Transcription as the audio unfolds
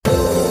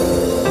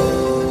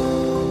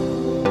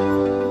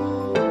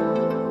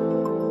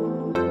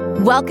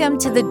Welcome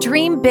to the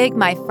Dream Big,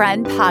 My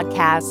Friend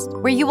podcast,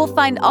 where you will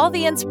find all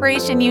the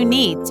inspiration you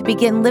need to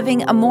begin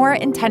living a more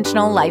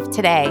intentional life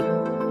today.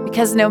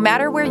 Because no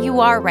matter where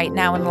you are right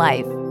now in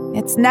life,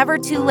 it's never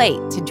too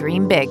late to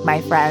dream big, my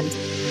friend.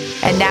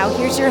 And now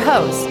here's your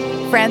host,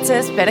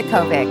 Francis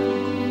Vidakovic.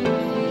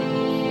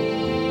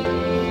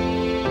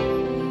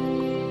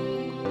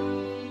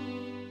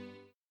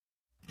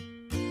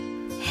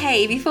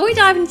 Hey, before we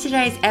dive into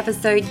today's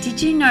episode,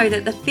 did you know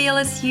that the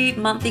Fearless You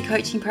monthly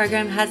coaching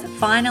program has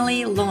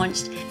finally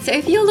launched? So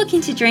if you're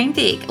looking to dream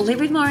big, live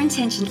with more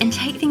intention, and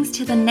take things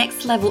to the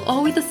next level,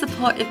 all with the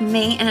support of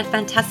me and a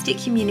fantastic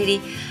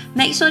community,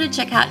 make sure to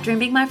check out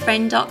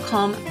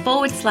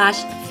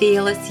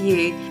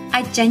dreambigmyfriend.com/fearlessyou.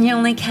 I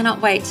genuinely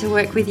cannot wait to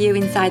work with you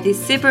inside this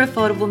super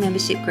affordable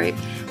membership group.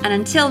 And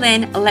until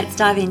then, let's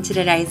dive into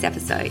today's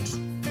episode.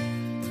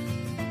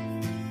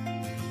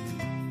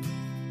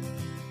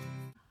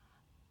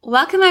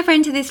 Welcome, my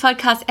friend, to this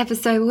podcast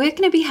episode. We're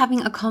going to be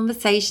having a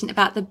conversation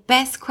about the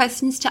best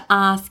questions to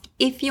ask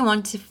if you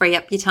want to free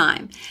up your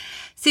time.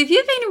 So if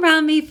you've been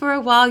around me for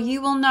a while,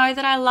 you will know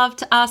that I love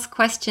to ask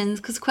questions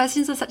because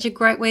questions are such a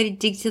great way to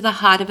dig to the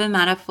heart of a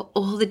matter for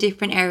all the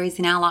different areas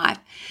in our life.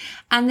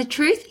 And the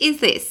truth is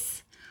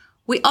this: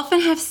 we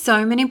often have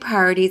so many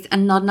priorities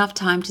and not enough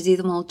time to do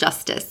them all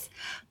justice.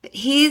 But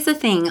here's the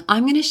thing,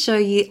 I'm going to show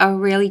you a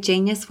really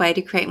genius way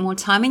to create more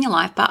time in your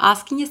life by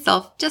asking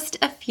yourself just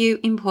a few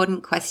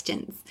important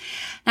questions.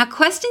 Now,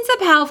 questions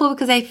are powerful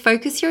because they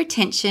focus your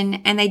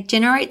attention and they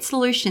generate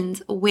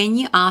solutions when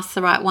you ask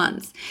the right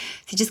ones.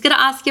 So you just got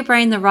to ask your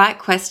brain the right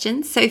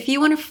questions. So if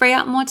you want to free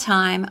up more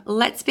time,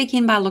 let's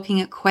begin by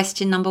looking at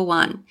question number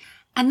 1.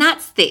 And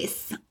that's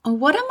this: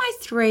 what are my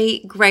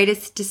 3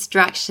 greatest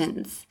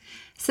distractions?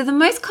 So the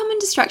most common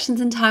distractions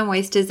and time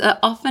wasters are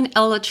often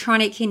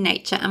electronic in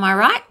nature. Am I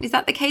right? Is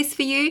that the case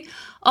for you?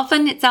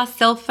 Often it's our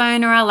cell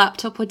phone or our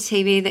laptop or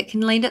TV that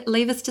can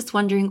leave us just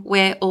wondering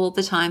where all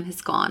the time has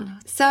gone.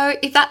 So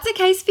if that's the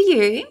case for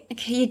you,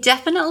 okay, you're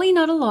definitely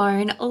not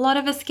alone. A lot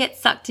of us get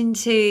sucked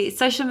into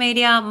social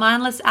media,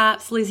 mindless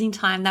apps, losing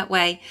time that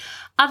way.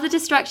 Other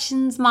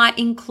distractions might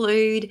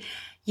include,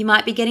 you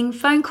might be getting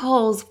phone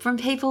calls from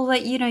people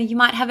that, you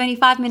might have only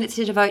 5 minutes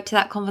to devote to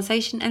that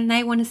conversation and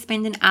they want to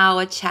spend an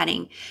hour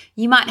chatting.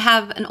 You might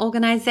have an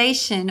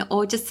organization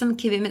or just some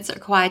commitments that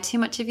require too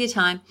much of your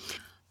time.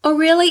 Or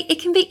really,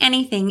 it can be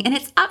anything, and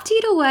it's up to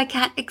you to work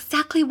out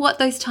exactly what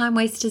those time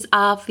wasters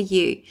are for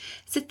you.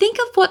 So think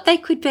of what they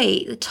could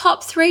be. The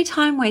top 3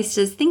 time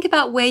wasters. Think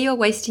about where you're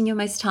wasting your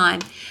most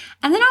time.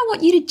 And then I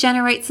want you to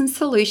generate some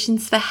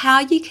solutions for how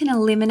you can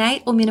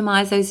eliminate or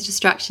minimize those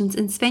distractions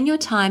and spend your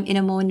time in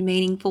a more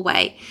meaningful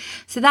way.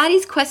 So that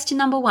is question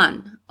number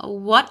 1.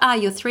 What are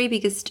your 3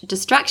 biggest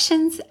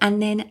distractions?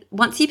 And then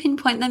once you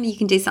pinpoint them, you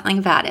can do something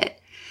about it.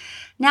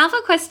 Now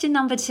for question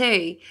number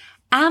 2.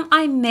 Am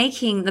I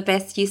making the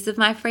best use of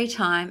my free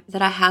time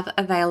that I have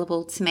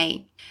available to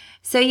me?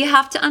 So you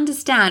have to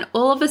understand,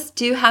 all of us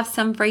do have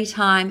some free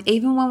time,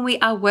 even when we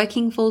are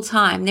working full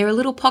time. There are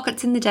little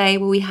pockets in the day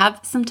where we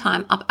have some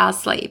time up our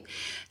sleeve.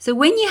 So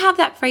when you have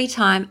that free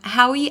time,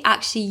 how are you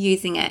actually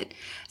using it?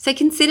 So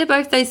consider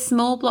both those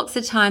small blocks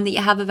of time that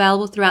you have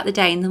available throughout the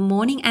day, in the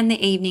morning and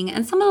the evening,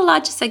 and some of the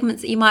larger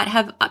segments that you might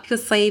have up your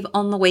sleeve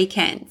on the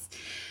weekends.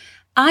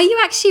 Are you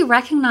actually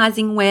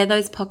recognizing where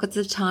those pockets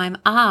of time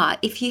are?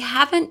 If you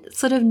haven't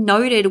sort of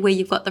noted where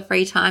you've got the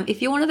free time,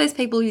 if you're one of those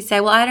people who say,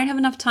 well, I don't have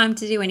enough time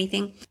to do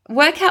anything,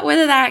 work out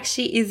whether that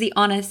actually is the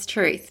honest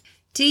truth.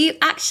 Do you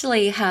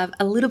actually have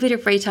a little bit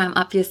of free time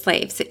up your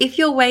sleeve? So if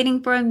you're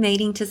waiting for a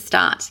meeting to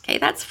start, okay,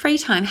 that's free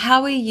time.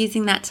 How are you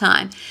using that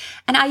time?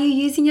 And are you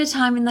using your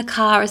time in the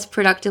car as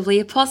productively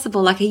as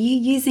possible? Like, are you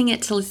using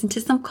it to listen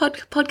to some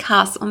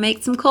podcasts or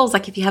make some calls?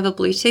 Like if you have a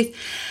Bluetooth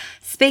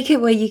speaker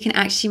where you can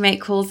actually make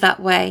calls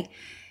that way,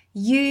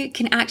 you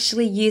can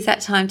actually use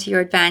that time to your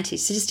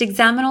advantage. So just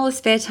examine all the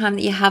spare time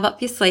that you have up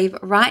your sleeve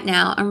right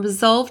now and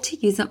resolve to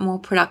use it more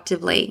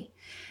productively.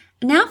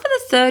 Now for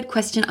the 3rd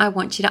question, I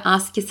want you to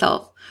ask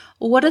yourself,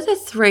 what are the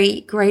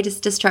 3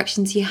 greatest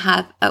distractions you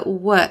have at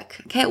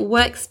work? Okay, at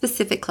work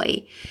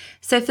specifically.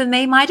 So for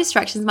me, my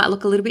distractions might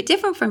look a little bit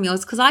different from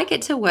yours because I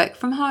get to work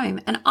from home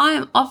and I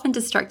am often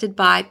distracted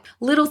by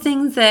little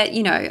things that,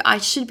 I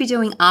should be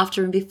doing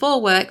after and before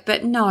work,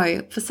 but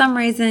no, for some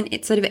reason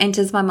it sort of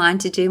enters my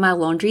mind to do my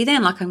laundry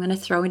then, like I'm going to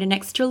throw in an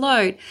extra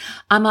load.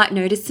 I might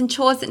notice some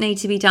chores that need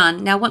to be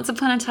done. Now, once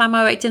upon a time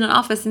I worked in an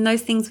office and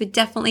those things were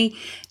definitely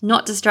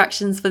not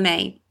distractions for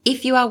me.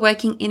 If you are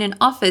working in an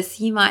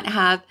office, you might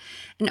have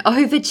an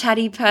over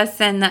chatty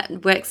person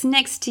that works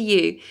next to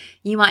you.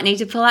 You might need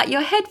to pull out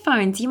your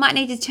headphones. You might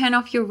need to turn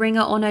off your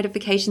ringer or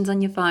notifications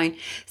on your phone.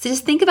 So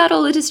just think about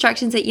all the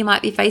distractions that you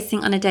might be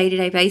facing on a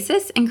day-to-day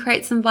basis and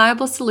create some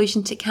viable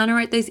solution to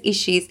counteract those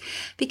issues,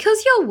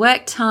 because your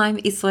work time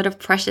is sort of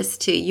precious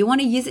too. You want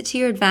to use it to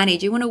your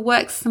advantage. You want to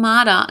work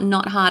smarter,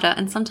 not harder.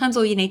 And sometimes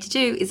all you need to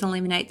do is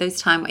eliminate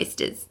those time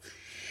wasters.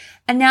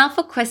 And now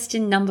for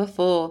question number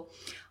 4.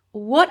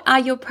 what are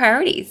your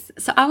priorities?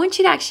 So I want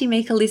you to actually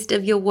make a list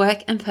of your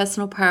work and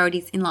personal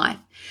priorities in life.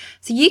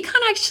 So you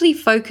can't actually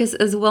focus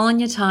as well on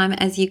your time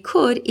as you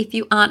could if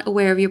you aren't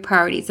aware of your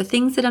priorities, the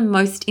things that are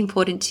most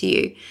important to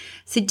you.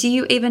 So do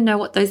you even know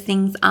what those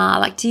things are?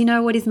 Like, do you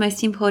know what is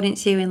most important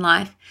to you in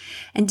life?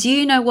 And do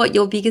you know what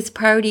your biggest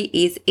priority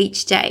is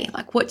each day?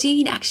 Like, what do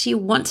you actually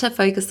want to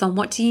focus on?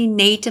 What do you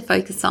need to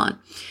focus on?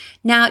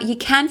 Now, you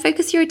can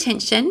focus your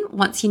attention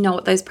once you know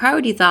what those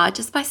priorities are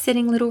just by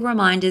setting little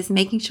reminders,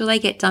 making sure they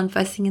get done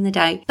first thing in the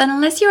day. But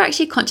unless you're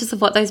actually conscious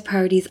of what those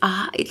priorities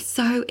are, it's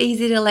so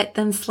easy to let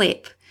them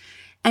slip.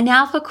 And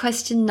now for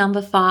question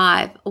number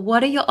 5,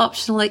 what are your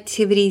optional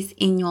activities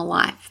in your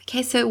life?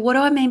 Okay, so what do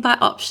I mean by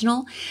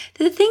optional?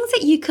 They're the things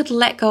that you could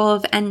let go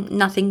of and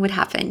nothing would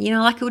happen.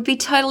 Like it would be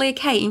totally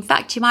okay. In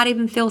fact, you might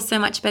even feel so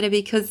much better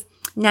because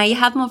now you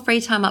have more free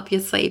time up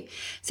your sleeve.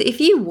 So if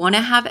you want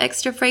to have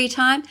extra free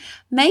time,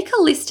 make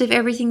a list of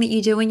everything that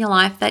you do in your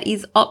life that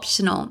is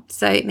optional.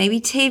 So maybe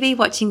TV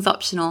watching is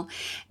optional.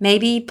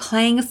 Maybe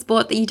playing a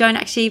sport that you don't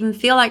actually even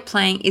feel like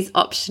playing is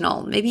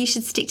optional. Maybe you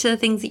should stick to the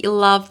things that you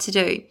love to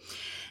do.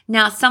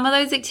 Now, some of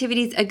those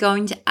activities are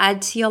going to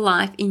add to your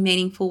life in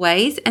meaningful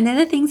ways, and they're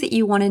the things that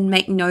you want to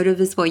make note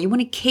of as well. You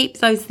want to keep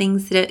those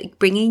things that are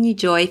bringing you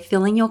joy,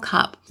 filling your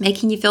cup,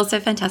 making you feel so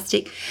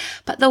fantastic.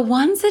 But the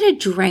ones that are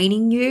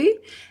draining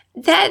you,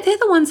 they're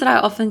the ones that I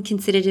often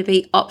consider to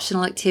be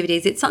optional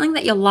activities. It's something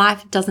that your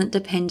life doesn't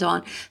depend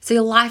on. So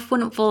your life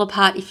wouldn't fall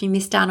apart if you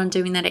missed out on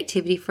doing that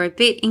activity for a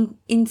bit.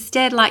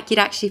 Instead, like you'd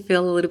actually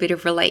feel a little bit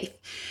of relief.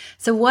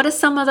 So what are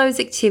some of those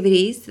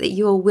activities that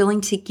you are willing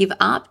to give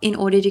up in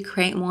order to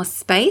create more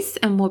space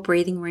and more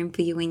breathing room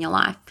for you in your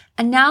life?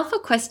 And now for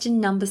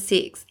question number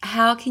 6,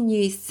 how can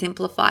you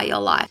simplify your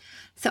life?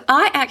 So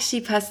I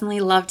actually personally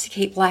love to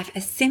keep life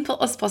as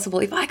simple as possible.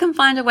 If I can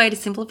find a way to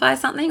simplify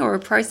something or a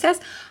process,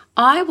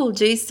 I will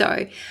do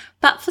so.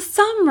 But for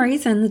some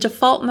reason, the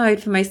default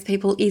mode for most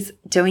people is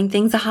doing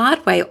things a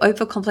hard way or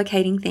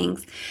overcomplicating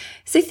things.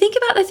 So think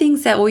about the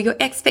things that, or your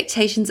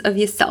expectations of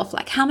yourself,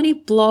 like how many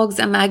blogs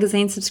and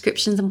magazine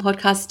subscriptions and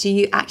podcasts do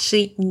you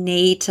actually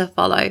need to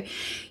follow?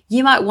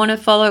 You might want to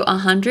follow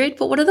 100,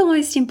 but what are the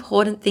most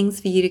important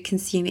things for you to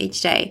consume each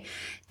day?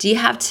 Do you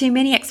have too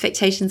many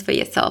expectations for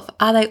yourself?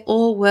 Are they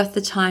all worth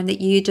the time that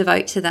you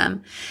devote to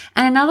them?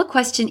 And another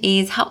question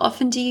is, how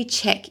often do you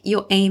check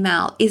your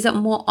email? Is it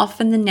more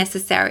often than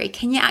necessary?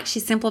 Can you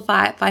actually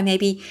simplify it by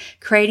maybe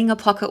creating a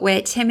pocket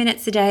where 10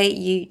 minutes a day,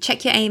 you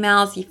check your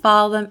emails, you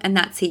file them, and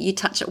that's it. You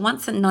touch it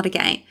once and not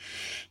again.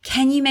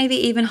 Can you maybe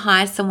even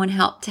hire someone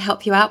to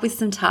help you out with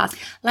some tasks?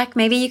 Like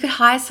maybe you could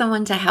hire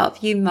someone to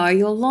help you mow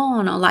your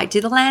lawn or like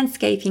do the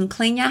landscaping,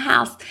 clean your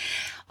house.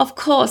 Of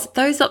course,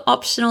 those are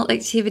optional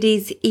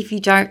activities if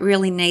you don't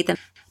really need them.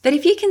 But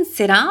if you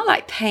consider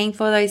like paying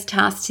for those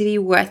tasks to be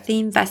worth the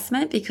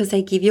investment because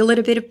they give you a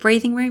little bit of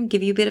breathing room,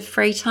 give you a bit of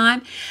free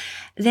time,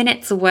 then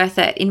it's worth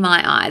it in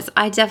my eyes.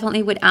 I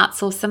definitely would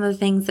outsource some of the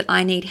things that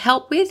I need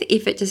help with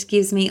if it just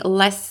gives me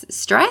less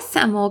stress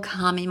and more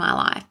calm in my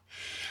life.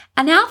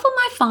 And now for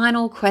my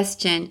final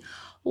question.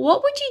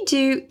 What would you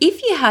do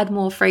if you had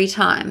more free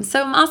time?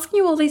 So I'm asking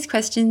you all these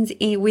questions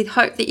with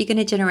hope that you're going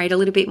to generate a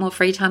little bit more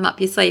free time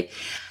up your sleeve.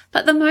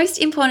 But the most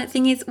important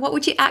thing is, what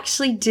would you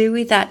actually do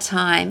with that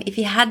time if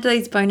you had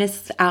those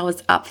bonus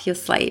hours up your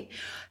sleeve?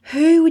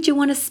 Who would you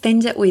want to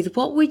spend it with?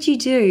 What would you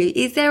do?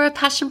 Is there a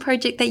passion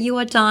project that you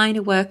are dying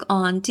to work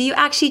on? Do you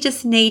actually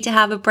just need to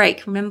have a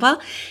break? Remember,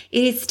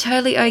 it is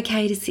totally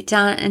okay to sit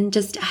down and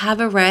just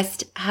have a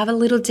rest, have a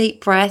little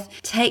deep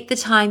breath, take the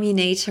time you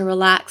need to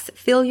relax,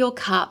 fill your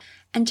cup,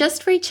 and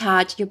just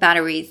recharge your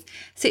batteries.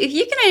 So if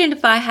you can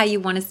identify how you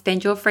want to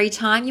spend your free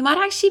time, you might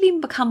actually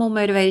become more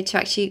motivated to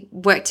actually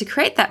work to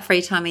create that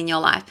free time in your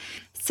life.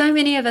 So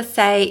many of us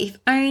say, if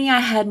only I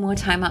had more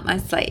time up my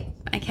sleeve,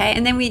 okay?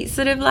 And then we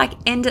sort of like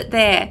end it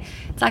there.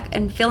 It's like,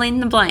 and fill in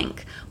the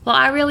blank. Well,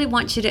 I really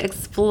want you to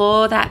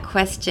explore that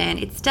question.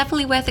 It's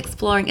definitely worth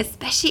exploring,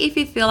 especially if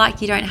you feel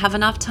like you don't have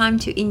enough time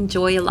to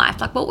enjoy your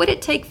life. Like, what would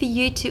it take for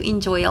you to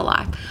enjoy your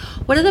life?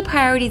 What are the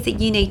priorities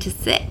that you need to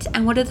set?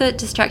 And what are the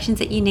distractions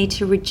that you need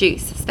to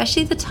reduce,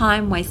 especially the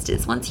time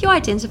wasters? Once you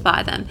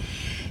identify them,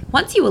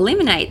 once you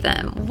eliminate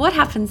them, what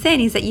happens then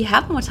is that you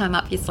have more time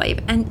up your sleeve.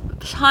 And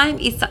time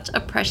is such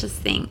a precious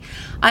thing.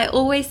 I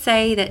always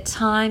say that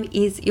time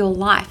is your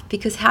life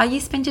because how you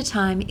spend your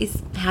time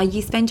is how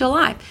you spend your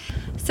life.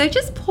 So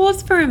just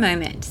pause for a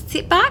moment,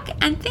 sit back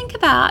and think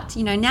about,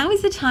 now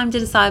is the time to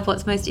decide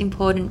what's most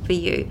important for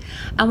you.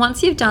 And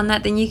once you've done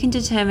that, then you can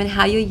determine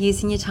how you're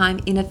using your time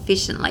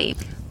inefficiently.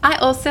 I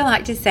also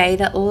like to say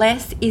that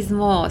less is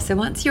more. So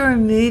once you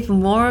remove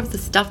more of the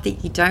stuff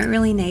that you don't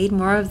really need,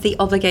 more of the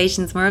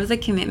obligations, more of the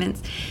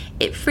commitments,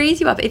 it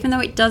frees you up. Even though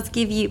it does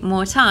give you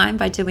more time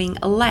by doing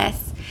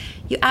less,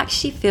 you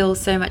actually feel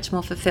so much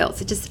more fulfilled.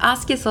 So just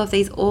ask yourself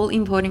these all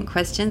important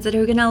questions that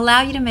are going to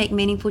allow you to make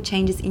meaningful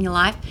changes in your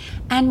life.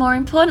 And more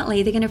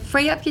importantly, they're going to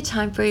free up your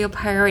time for your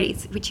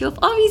priorities, which you have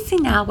obviously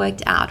now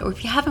worked out. Or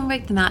if you haven't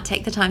worked them out,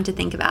 take the time to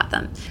think about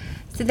them.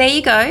 So there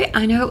you go.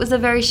 I know it was a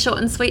very short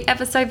and sweet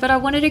episode, but I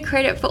wanted to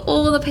create it for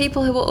all the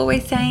people who are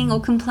always saying or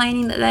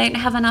complaining that they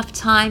don't have enough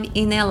time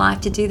in their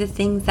life to do the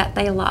things that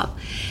they love.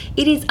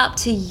 It is up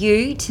to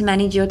you to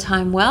manage your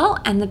time well,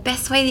 and the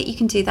best way that you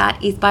can do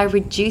that is by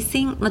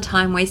reducing the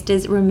time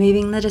wasters,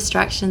 removing the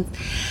distractions,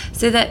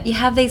 so that you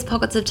have these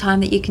pockets of time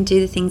that you can do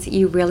the things that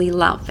you really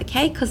love,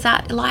 okay? Because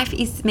that life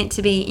is meant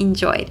to be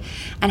enjoyed.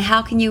 And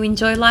how can you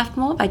enjoy life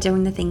more? By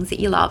doing the things that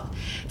you love.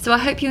 So I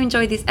hope you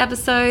enjoyed this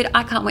episode.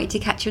 I can't wait to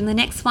catch you in the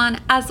next one.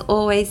 As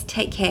always,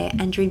 take care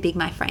and dream big,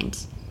 my friend.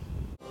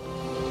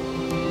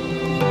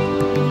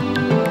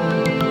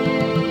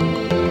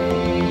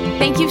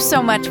 Thank you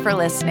so much for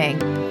listening.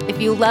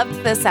 If you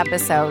loved this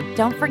episode,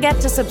 don't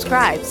forget to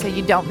subscribe so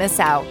you don't miss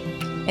out.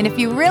 And if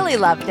you really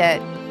loved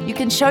it, you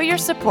can show your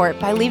support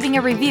by leaving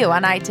a review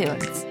on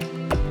iTunes.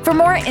 For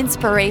more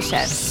inspiration,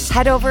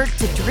 head over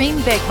to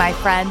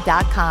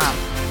dreambigmyfriend.com,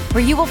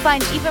 where you will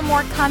find even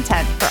more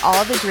content for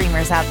all the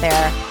dreamers out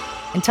there.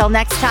 Until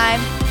next time,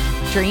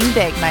 dream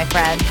big, my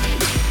friend.